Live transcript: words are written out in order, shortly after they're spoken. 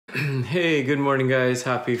Hey, good morning, guys.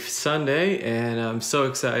 Happy Sunday, and I'm so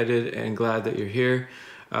excited and glad that you're here.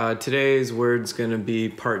 Today's word's going to be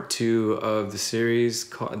part 2 of the series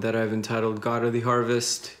that I've entitled God of the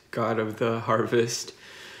Harvest, God of the Harvest.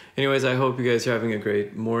 Anyways, I hope you guys are having a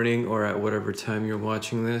great morning or at whatever time you're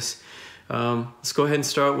watching this. Let's go ahead and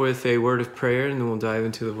start with a word of prayer, and then we'll dive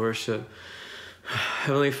into the worship.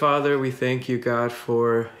 Heavenly Father, we thank you, God,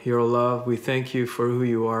 for your love. We thank you for who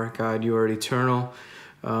you are. God, you are eternal.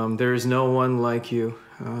 There is no one like you.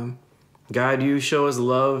 God, you show us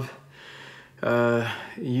love.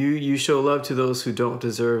 You show love to those who don't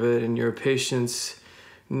deserve it, and your patience,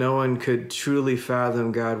 no one could truly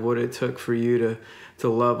fathom, God, what it took for you to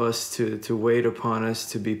love us, to wait upon us,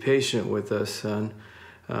 to be patient with us, Son.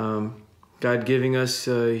 God, giving us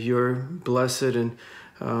your blessed and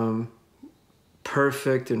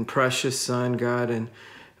perfect and precious Son, God, and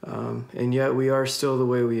yet we are still the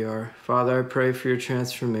way we are. Father, I pray for your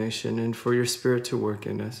transformation and for your Spirit to work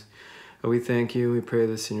in us. We thank you. We pray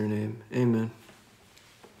this in your name. Amen.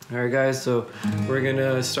 All right, guys, so we're going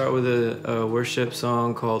to start with a worship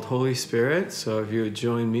song called Holy Spirit. So if you would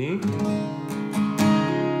join me.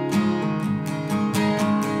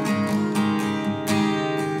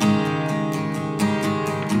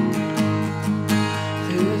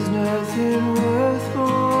 There's nothing worth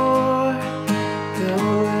more that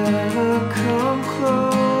will ever come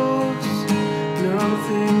close.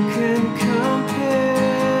 Nothing can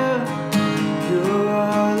compare. You're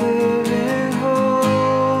our living hope.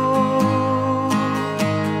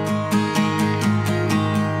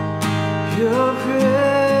 Your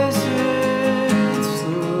presence,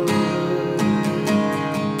 Lord.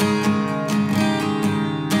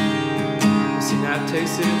 Sing, I've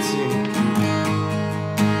tasted and seen.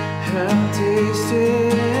 Have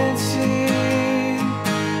tasted and seen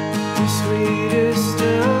the sweetest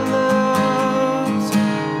of loves,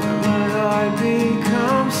 where my heart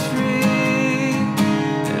becomes free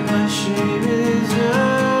and my shame is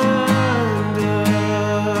undone.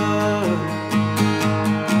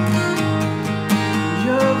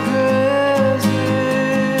 Your presence,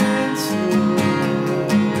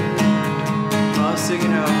 Lord. I'll sing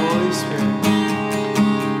it out, Holy Spirit.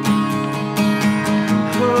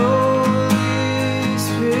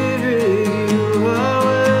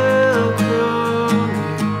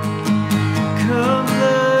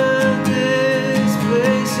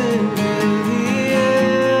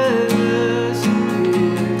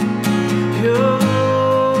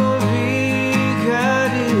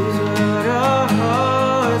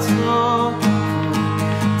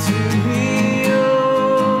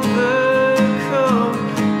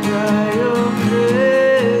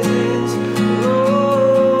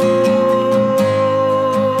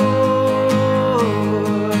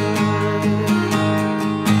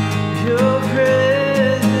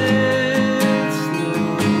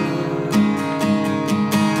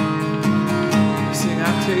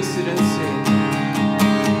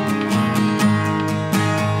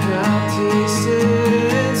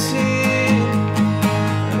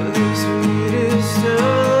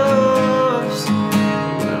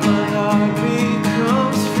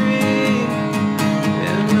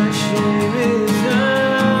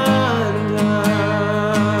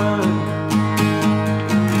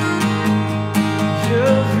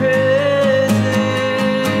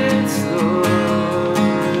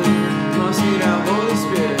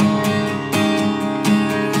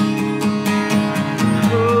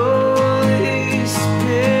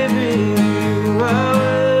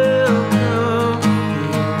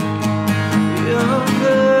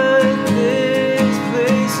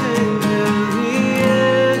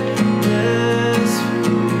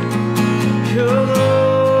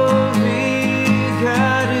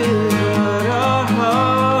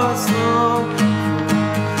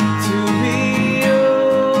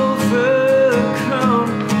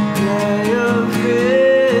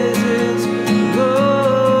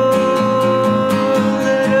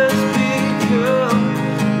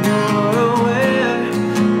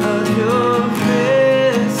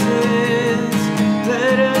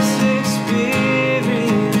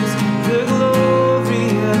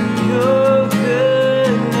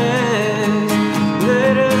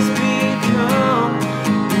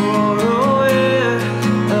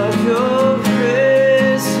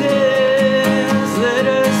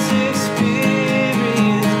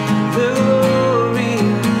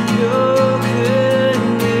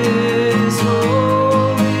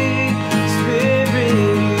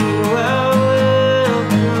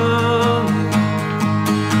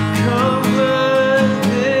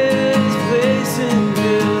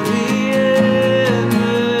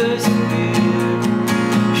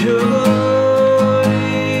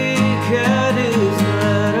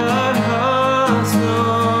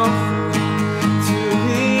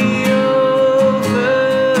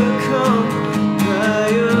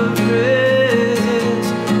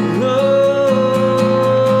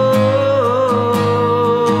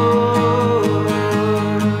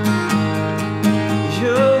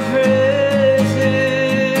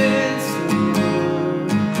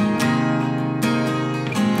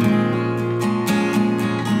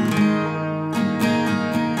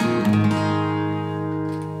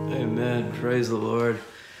 Praise the Lord.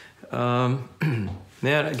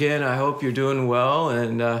 Man, again, I hope you're doing well,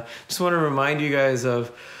 and just want to remind you guys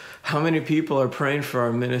of how many people are praying for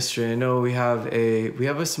our ministry. I know we have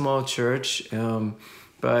a small church,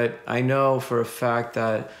 but I know for a fact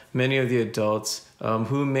that many of the adults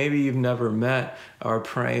who maybe you've never met are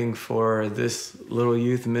praying for this little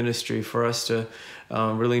youth ministry, for us to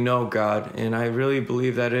really know God. And I really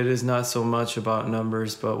believe that it is not so much about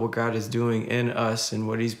numbers, but what God is doing in us and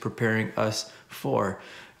what he's preparing us for.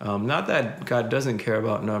 Not that God doesn't care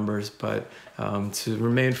about numbers, but to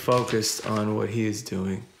remain focused on what he is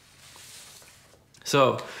doing.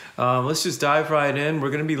 So let's just dive right in.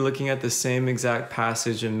 We're going to be looking at the same exact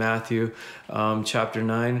passage in Matthew chapter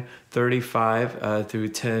 9, 35 through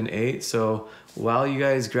 10, 8. So while you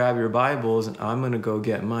guys grab your Bibles, I'm going to go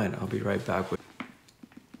get mine. I'll be right back with you.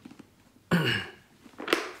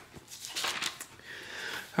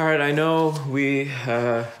 All right, I know we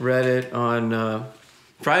read it on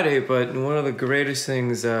Friday, but one of the greatest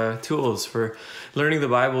things, tools for learning the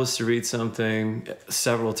Bible is to read something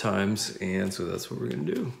several times, and so that's what we're going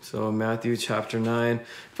to do. So Matthew chapter 9,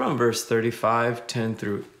 from verse 35, 10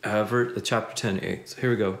 through chapter 10, 8. So here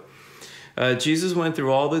we go. Jesus went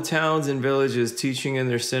through all the towns and villages, teaching in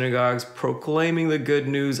their synagogues, proclaiming the good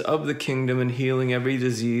news of the kingdom and healing every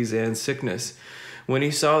disease and sickness. When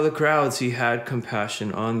he saw the crowds, he had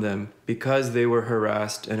compassion on them, because they were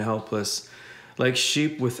harassed and helpless, like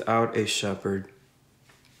sheep without a shepherd.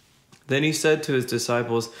 Then he said to his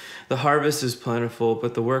disciples, "The harvest is plentiful,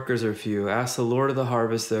 but the workers are few. Ask the Lord of the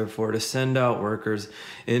harvest, therefore, to send out workers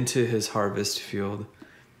into his harvest field."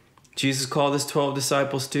 Jesus called his 12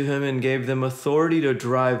 disciples to him and gave them authority to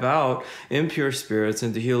drive out impure spirits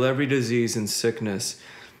and to heal every disease and sickness.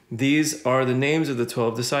 These are the names of the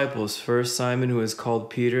 12 disciples. First, Simon, who is called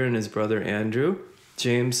Peter, and his brother Andrew.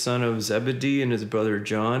 James, son of Zebedee, and his brother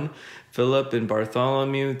John. Philip and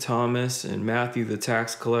Bartholomew, Thomas, and Matthew the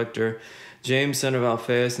tax collector, James son of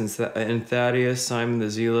Alphaeus, and Thaddaeus, Simon the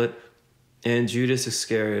Zealot, and Judas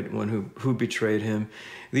Iscariot, one who betrayed him.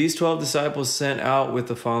 These 12 disciples sent out with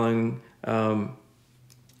the following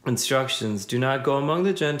instructions: "Do not go among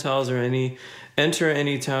the Gentiles or enter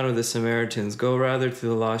any town of the Samaritans. Go rather to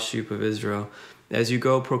the lost sheep of Israel. As you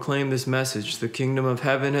go, proclaim this message: the kingdom of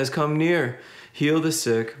heaven has come near. Heal the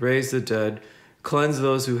sick, raise the dead, cleanse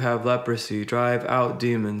those who have leprosy, drive out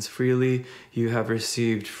demons. Freely you have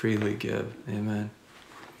received, freely give." Amen.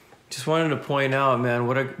 Just wanted to point out, man,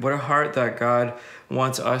 what a heart that God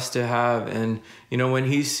wants us to have. And, you know, when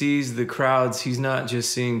he sees the crowds, he's not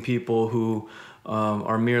just seeing people who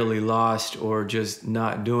are merely lost or just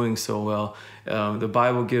not doing so well. The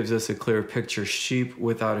Bible gives us a clear picture: sheep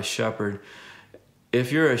without a shepherd.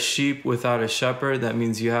 If you're a sheep without a shepherd, that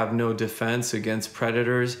means you have no defense against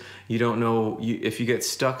predators. You don't know if you get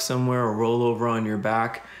stuck somewhere or roll over on your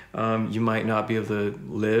back, you might not be able to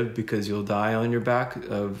live because you'll die on your back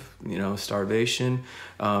of, starvation.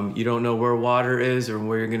 You don't know where water is or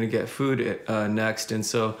where you're going to get food next, and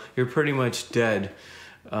so you're pretty much dead.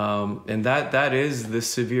 And that is the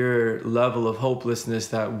severe level of hopelessness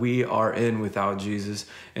that we are in without Jesus.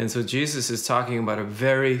 And so Jesus is talking about a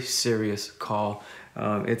very serious call.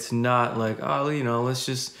 It's not like, let's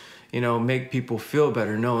just, make people feel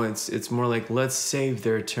better. No, it's more like, let's save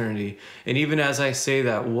their eternity. And even as I say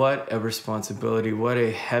that, what a responsibility, what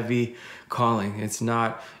a heavy calling. It's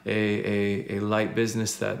not a light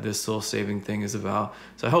business that this soul-saving thing is about.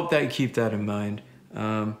 So I hope that you keep that in mind.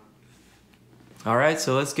 All right,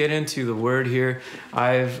 so let's get into the word here.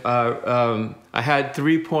 I had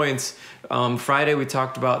 3 points. Friday we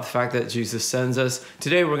talked about the fact that Jesus sends us.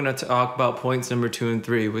 Today we're going to talk about points number 2 and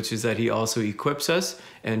 3, which is that he also equips us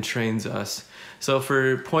and trains us. So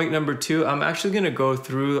for point number 2, I'm actually going to go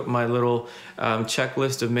through my little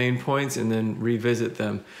checklist of main points and then revisit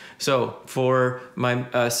them. So for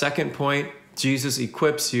my second point, Jesus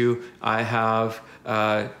equips you, I have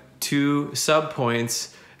 2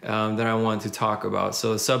 sub-points that I want to talk about.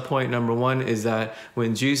 So subpoint number 1 is that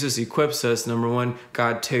when Jesus equips us, number 1,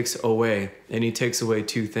 God takes away, and he takes away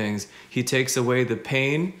 2 things. He takes away the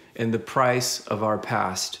pain and the price of our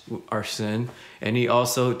past, our sin, and he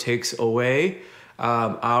also takes away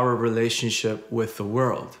our relationship with the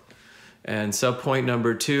world. And subpoint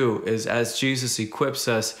number 2 is as Jesus equips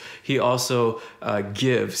us, he also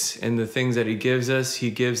gives, and the things that he gives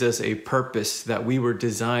us a purpose that we were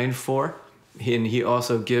designed for. And he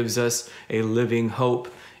also gives us a living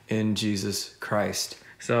hope in Jesus Christ.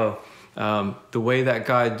 So the way that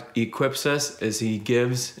God equips us is he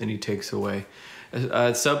gives and he takes away.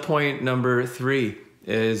 Subpoint number 3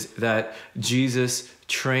 is that Jesus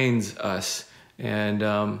trains us. And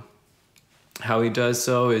How he does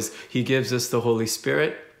so is he gives us the Holy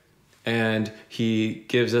Spirit, and he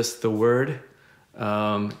gives us the Word.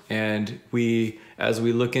 And as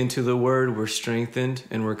we look into the Word, we're strengthened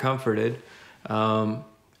and we're comforted. And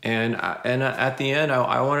at the end,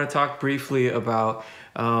 I want to talk briefly about,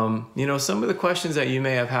 some of the questions that you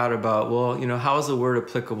may have had about, well, how is the Word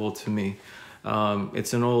applicable to me?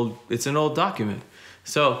 It's an old document.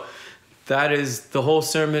 So that is the whole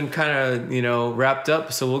sermon kind of, wrapped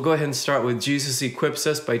up. So we'll go ahead and start with Jesus equips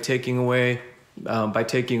us by taking away.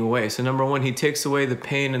 So number one, he takes away the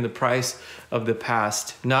pain and the price of the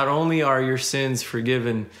past. Not only are your sins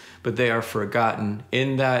forgiven, but they are forgotten.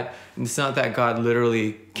 In that, it's not that God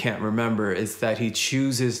literally can't remember, it's that he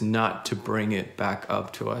chooses not to bring it back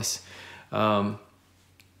up to us. And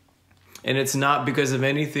it's not because of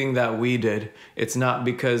anything that we did. It's not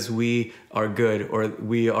because we are good or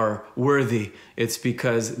we are worthy. It's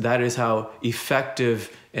because that is how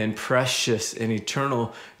effective and precious and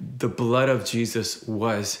eternal the blood of Jesus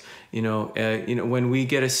was. When we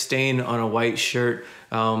get a stain on a white shirt,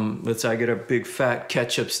 let's say I get a big fat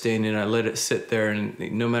ketchup stain and I let it sit there, and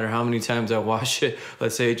no matter how many times I wash it,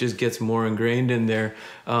 let's say it just gets more ingrained in there.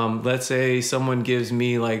 Let's say someone gives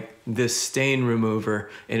me like this stain remover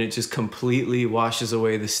and it just completely washes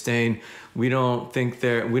away the stain. We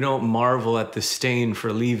don't marvel at the stain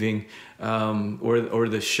for leaving, or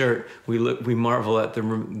the shirt. We marvel at the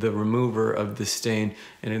remover of the stain,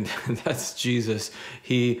 and that's Jesus.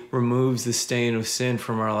 He removes the stain of sin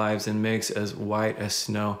from our lives and makes us white as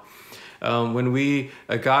snow.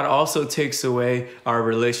 God also takes away our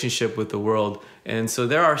relationship with the world. And so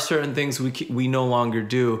there are certain things we no longer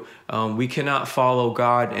do. We cannot follow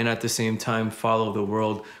God and at the same time follow the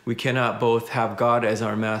world. We cannot both have God as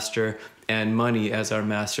our master and money as our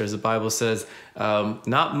master. As the Bible says,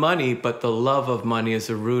 not money, but the love of money is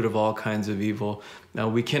the root of all kinds of evil. Now,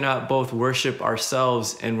 we cannot both worship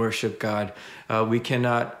ourselves and worship God. We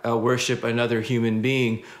cannot worship another human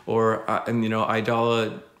being or,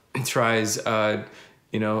 idolatrize, a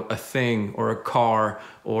thing or a car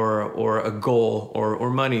or a goal or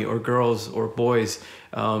money or girls or boys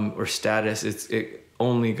or status. It's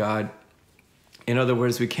only God. In other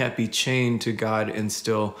words, we can't be chained to God and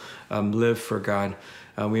still live for God.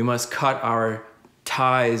 We must cut our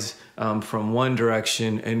ties from one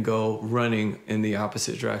direction and go running in the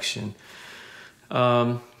opposite direction.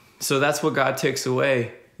 So that's what God takes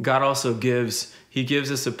away. God also gives. He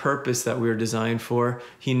gives us a purpose that we're designed for.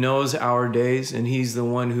 He knows our days, and he's the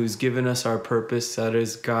one who's given us our purpose. That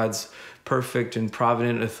is God's perfect and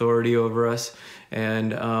provident authority over us.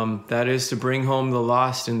 And that is to bring home the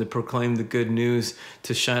lost and to proclaim the good news,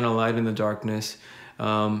 to shine a light in the darkness.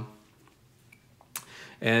 One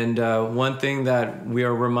thing that we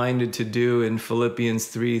are reminded to do in Philippians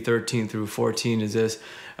 3:13 through 14 is this.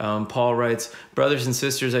 Paul writes, "Brothers and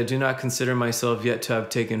sisters, I do not consider myself yet to have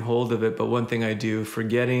taken hold of it, but one thing I do,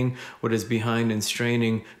 forgetting what is behind and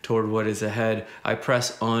straining toward what is ahead, I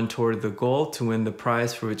press on toward the goal to win the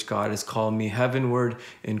prize for which God has called me heavenward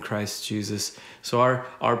in Christ Jesus." So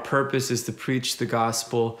our purpose is to preach the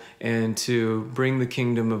gospel and to bring the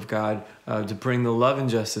kingdom of God, to bring the love and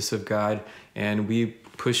justice of God, and we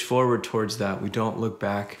push forward towards that. We don't look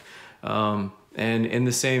back. And in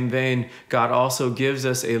the same vein, God also gives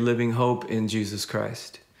us a living hope in Jesus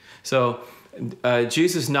Christ. So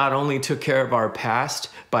Jesus not only took care of our past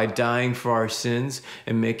by dying for our sins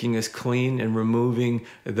and making us clean and removing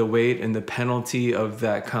the weight and the penalty of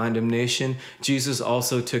that condemnation, Jesus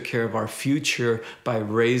also took care of our future by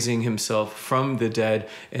raising himself from the dead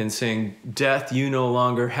and saying, "Death, you no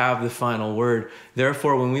longer have the final word."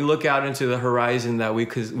 Therefore, when we look out into the horizon that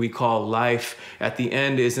we call life, at the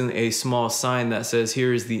end isn't a small sign that says,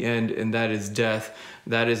 "Here is the end," and that is death.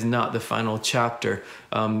 That is not the final chapter.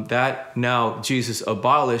 That now Jesus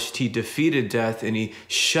abolished. He defeated death and he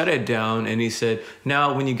shut it down. And he said,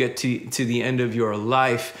 now when you get to the end of your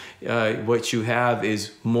life, what you have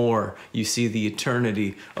is more. You see the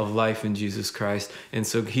eternity of life in Jesus Christ. And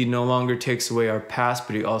so he no longer takes away our past,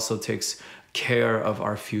 but he also takes care of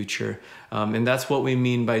our future. And that's what we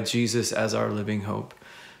mean by Jesus as our living hope.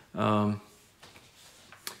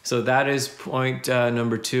 So that is point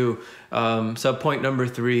number 2. Point number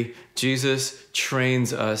 3, Jesus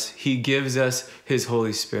trains us. He gives us his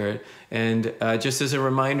Holy Spirit. And just as a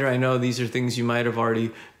reminder, I know these are things you might have already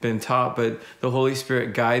been taught, but the Holy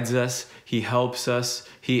Spirit guides us. He helps us.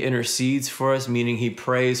 He intercedes for us, meaning he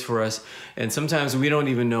prays for us. And sometimes we don't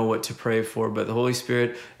even know what to pray for, but the Holy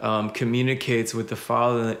Spirit communicates with the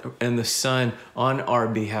Father and the Son on our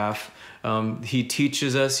behalf. He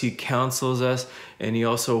teaches us, he counsels us, and he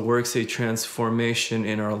also works a transformation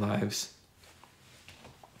in our lives.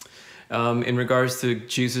 In regards to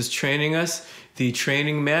Jesus training us, the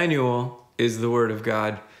training manual is the Word of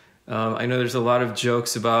God. I know there's a lot of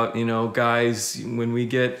jokes about, guys, when we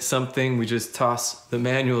get something, we just toss the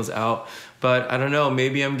manuals out. But I don't know,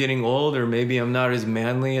 maybe I'm getting old, or maybe I'm not as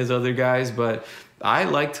manly as other guys, but I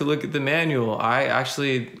like to look at the manual. I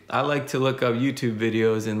like to look up YouTube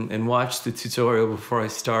videos and watch the tutorial before I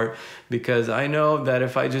start, because I know that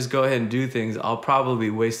if I just go ahead and do things, I'll probably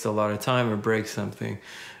waste a lot of time or break something.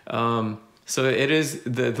 So it is,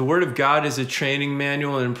 the Word of God is a training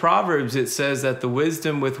manual. And in Proverbs, it says that the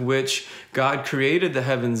wisdom with which God created the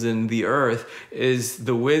heavens and the earth is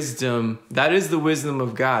the wisdom, that is the wisdom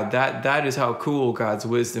of God. That is how cool God's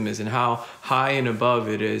wisdom is and how high and above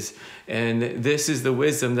it is. And this is the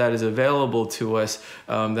wisdom that is available to us,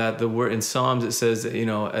 that the word in Psalms, it says,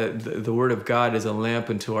 the Word of God is a lamp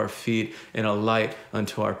unto our feet and a light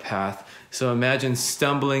unto our path. So imagine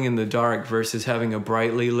stumbling in the dark versus having a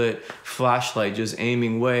brightly lit flashlight just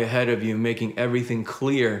aiming way ahead of you, making everything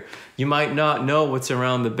clear. You might not know what's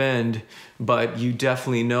around the bend, but you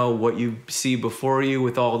definitely know what you see before you,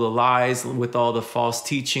 with all the lies, with all the false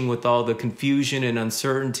teaching, with all the confusion and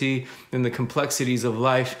uncertainty and the complexities of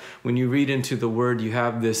life. When you read into the Word, you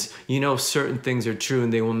have this, certain things are true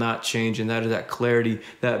and they will not change. And that is that clarity,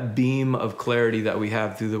 that beam of clarity that we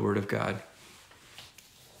have through the Word of God.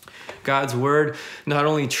 God's Word not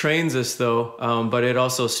only trains us, though, but it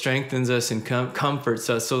also strengthens us and comforts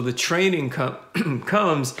us. So the training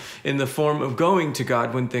comes in the form of going to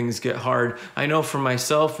God when things get hard. I know for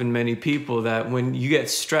myself and many people that when you get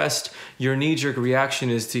stressed, your knee-jerk reaction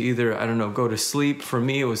is to either, go to sleep. For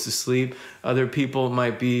me, it was to sleep. Other people, it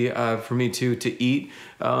might be, for me too, to eat,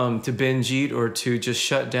 to binge eat, or to just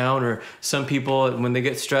shut down. Or some people, when they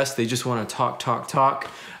get stressed, they just want to talk.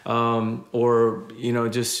 Or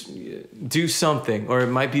just do something, or it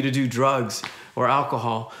might be to do drugs or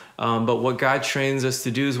alcohol. But what God trains us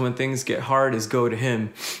to do is when things get hard is go to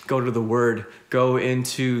Him, go to the Word, go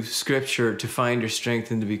into Scripture to find your strength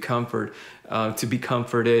and to be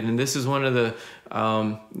comforted. And this is one of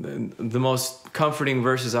the most comforting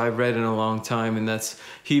verses I've read in a long time, and that's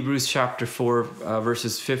Hebrews chapter 4,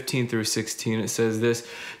 verses 15 through 16. It says this: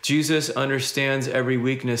 Jesus understands every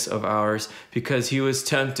weakness of ours because He was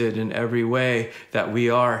tempted in every way that we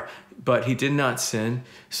are, but He did not sin.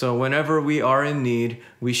 So whenever we are in need,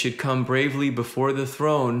 we should come bravely before the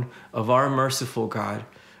throne of our merciful God.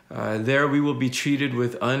 There we will be treated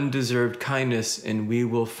with undeserved kindness, and we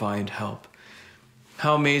will find help.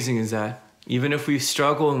 How amazing is that? Even if we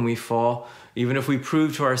struggle and we fall, even if we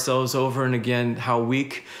prove to ourselves over and again how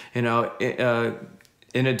weak and how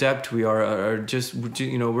inadept we are just,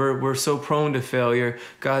 we're so prone to failure,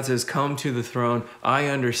 God says, come to the throne. I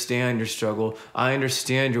understand your struggle. I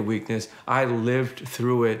understand your weakness. I lived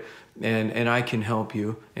through it, and I can help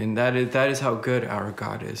you. And that is how good our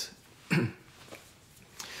God is.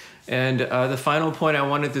 And the final point I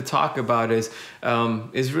wanted to talk about is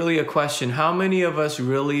really a question. How many of us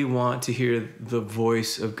really want to hear the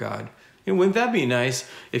voice of God? And wouldn't that be nice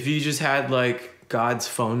if you just had God's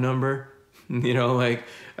phone number?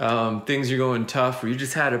 Things are going tough, or you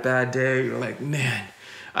just had a bad day. You're like, man,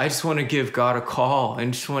 I just want to give God a call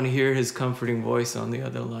and just want to hear His comforting voice on the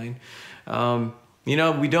other line.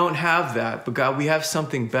 We don't have that, but God, we have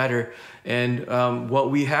something better. And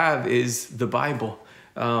what we have is the Bible.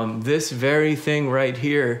 This very thing right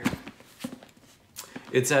here,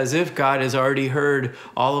 it's as if God has already heard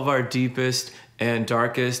all of our deepest and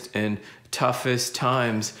darkest and toughest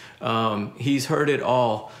times. He's heard it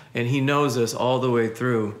all, and He knows us all the way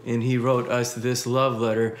through. And He wrote us this love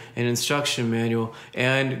letter, an instruction manual,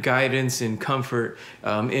 and guidance and comfort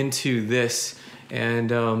into this.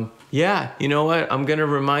 And yeah, you know what? I'm going to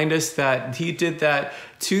remind us that He did that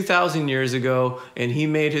 2,000 years ago, and He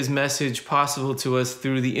made His message possible to us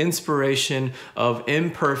through the inspiration of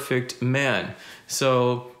imperfect man.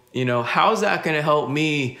 So, how's that going to help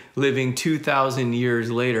me living 2,000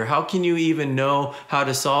 years later? How can you even know how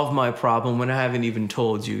to solve my problem when I haven't even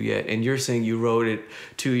told you yet? And you're saying you wrote it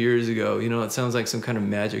 2 years ago. It sounds like some kind of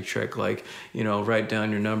magic trick, write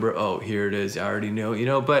down your number. Oh, here it is. I already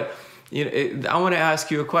know, but I want to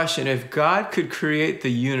ask you a question. If God could create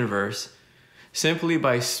the universe simply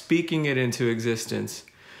by speaking it into existence,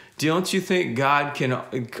 don't you think God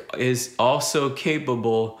is also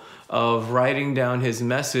capable of writing down His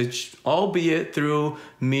message, albeit through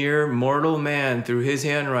mere mortal man, through His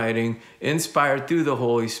handwriting, inspired through the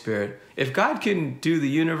Holy Spirit? If God can do the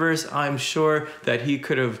universe, I'm sure that He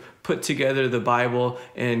could have put together the Bible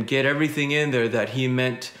and get everything in there that He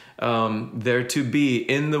meant there to be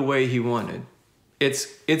in the way He wanted.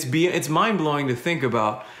 It's mind-blowing to think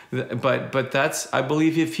about But that's, I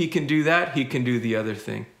believe if he can do that, he can do the other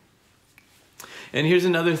thing. And here's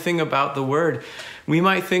another thing about the word. We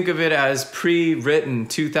might think of it as pre-written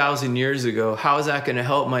 2,000 years ago. How is that going to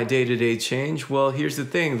help my day-to-day change? Well, here's the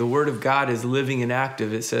thing. The word of God is living and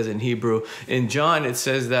active, it says in Hebrew. In John, it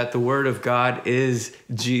says that the word of God is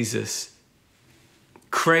Jesus.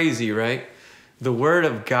 Crazy, right? The word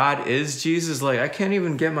of God is Jesus. Like, I can't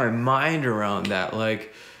even get my mind around that.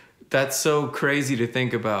 Like, that's so crazy to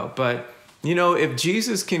think about. But, you know, if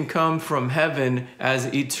Jesus can come from heaven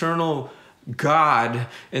as eternal God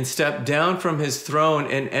and step down from his throne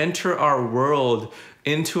and enter our world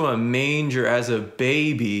into a manger as a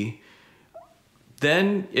baby,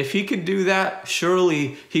 then if he could do that,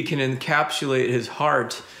 surely he can encapsulate his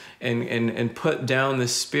heart and put down the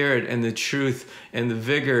spirit and the truth and the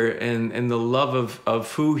vigor and the love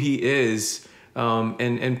of who he is,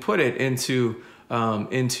 and put it into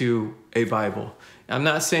a Bible. I'm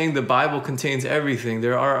not saying the Bible contains everything.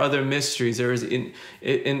 There are other mysteries. There is an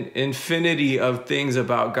infinity of things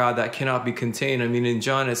about God that cannot be contained. I mean, in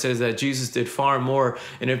John, it says that Jesus did far more.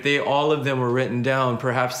 And if all of them were written down,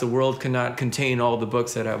 perhaps the world cannot contain all the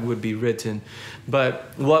books that would be written.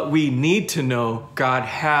 But what we need to know, God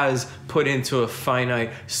has put into a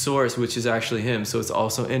finite source, which is actually him. So it's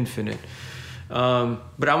also infinite.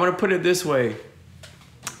 But I want to put it this way.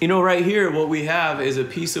 You know, right here, what we have is a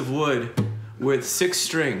piece of wood with 6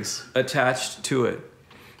 strings attached to it.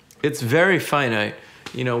 It's very finite.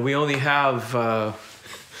 You know, we only have,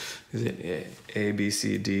 is it A, B,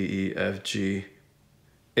 C, D, E, F, G.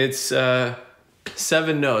 It's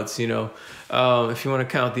 7 notes, you know. If you want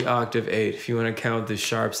to count the octave, 8. If you want to count the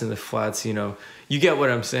sharps and the flats, you know, you get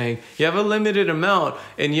what I'm saying. You have a limited amount,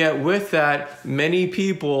 and yet with that, many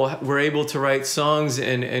people were able to write songs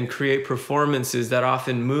and create performances that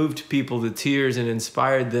often moved people to tears and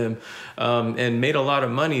inspired them, and made a lot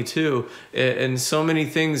of money too. And so many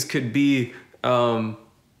things could be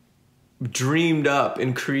dreamed up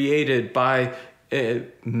and created by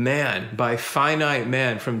by finite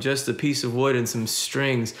man, from just a piece of wood and some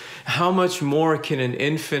strings. How much more can an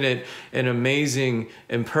infinite and amazing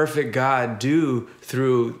and perfect God do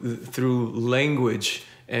through language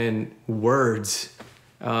and words?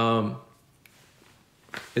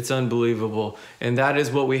 It's unbelievable. And that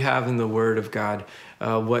is what we have in the Word of God,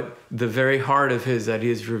 what the very heart of his that he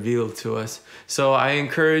has revealed to us. So I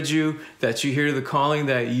encourage you that you hear the calling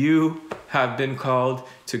that you have been called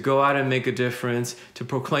to go out and make a difference, to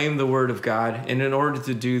proclaim the word of God. And in order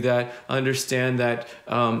to do that, understand that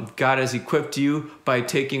God has equipped you by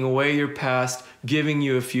taking away your past, giving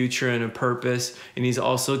you a future and a purpose, and he's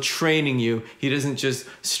also training you. He doesn't just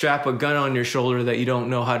strap a gun on your shoulder that you don't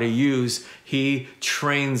know how to use. He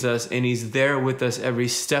trains us, and he's there with us every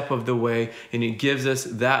step of the way, and he gives us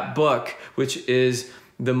that book, which is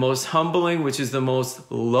the most humbling, which is the most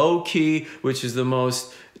low-key, which is the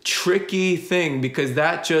most tricky thing, because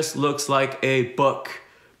that just looks like a book,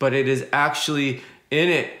 but it is actually, in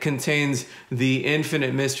it contains the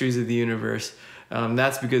infinite mysteries of the universe.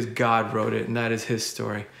 That's because God wrote it, and that is his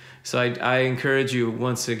story. So I encourage you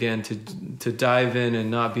once again to dive in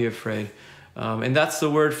and not be afraid. And that's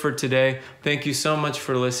the word for today. Thank you so much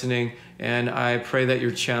for listening, and I pray that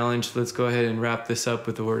you're challenged. Let's go ahead and wrap this up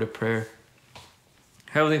with a word of prayer.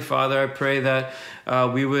 Heavenly Father, I pray that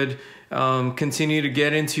we would continue to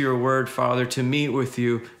get into your word, Father, to meet with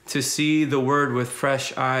you, to see the word with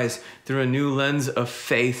fresh eyes through a new lens of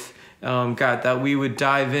faith. God, that we would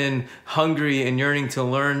dive in hungry and yearning to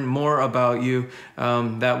learn more about you,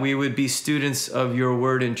 that we would be students of your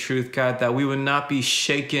word and truth, God, that we would not be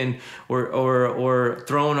shaken or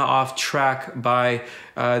thrown off track by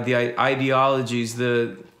the ideologies,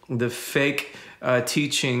 the fake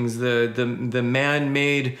teachings, the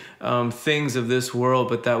man-made things of this world,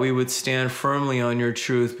 but that we would stand firmly on your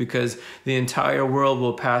truth, because the entire world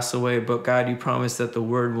will pass away, but God, you promise that the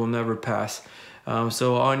word will never pass.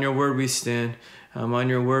 So on your word we stand, on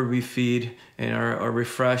your word we feed and are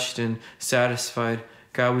refreshed and satisfied.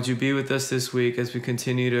 God, would you be with us this week as we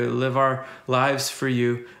continue to live our lives for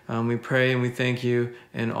you? We pray and we thank you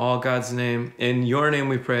in all God's name. In your name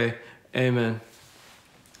we pray. Amen.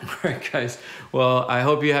 All right, guys. Well, I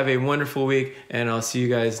hope you have a wonderful week, and I'll see you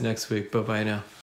guys next week. Bye-bye now.